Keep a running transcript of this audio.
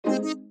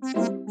I'll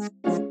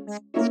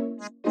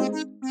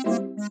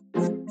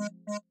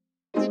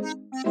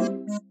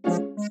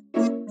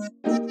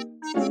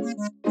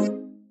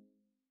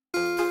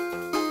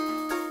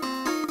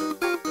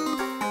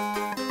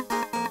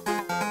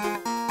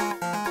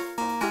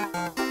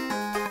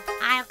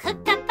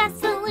cook up a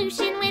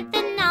solution with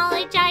the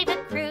knowledge I've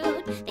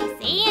accrued. They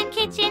say a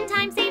kitchen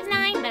time saves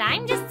 9, but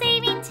I'm just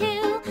saving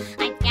 2.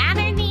 I've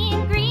gathered the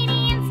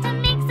ingredients to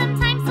make some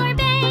thyme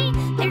sorbet.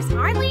 There's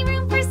hardly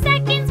room for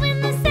seconds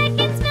when the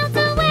seconds melt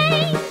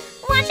away.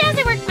 Watch as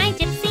I work my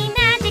gypsy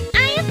magic.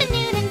 I up the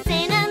noon and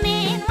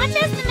cinnamon. Watch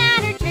as the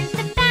matter turns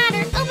to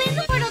batter. Open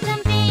the portal,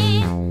 jump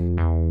in.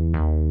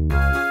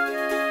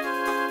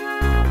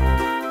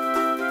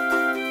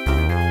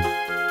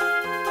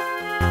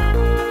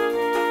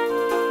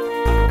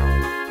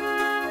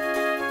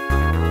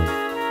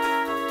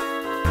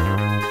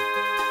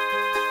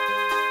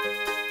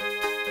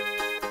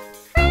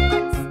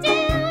 Fruit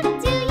stew,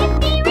 do your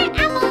favorite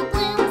apple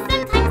bloom.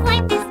 Sometimes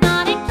life is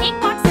not a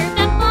cakewalk served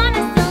up on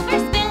a silver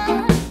spoon.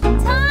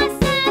 Toss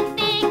a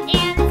fig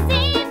and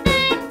save the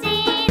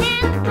date.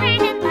 And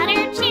bread and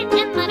butter, cheese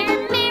and butter,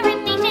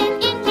 marination,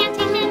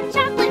 incantation,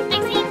 chocolate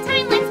mixing,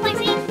 timeline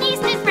splicing,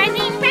 yeast is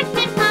rising,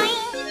 rectifying.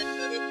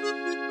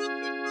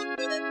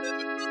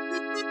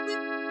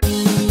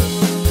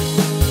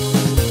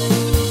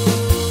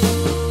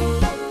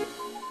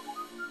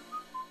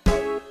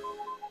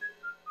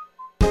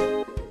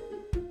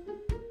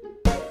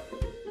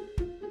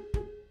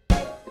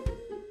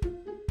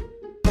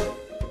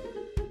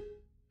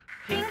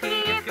 Pinkie,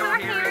 if you're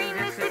hearing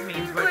this, it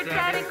means we're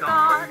dead and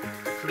gone.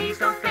 Please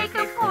don't fake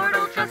a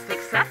portal, just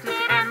accept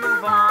it and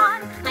move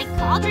on. My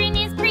cauldron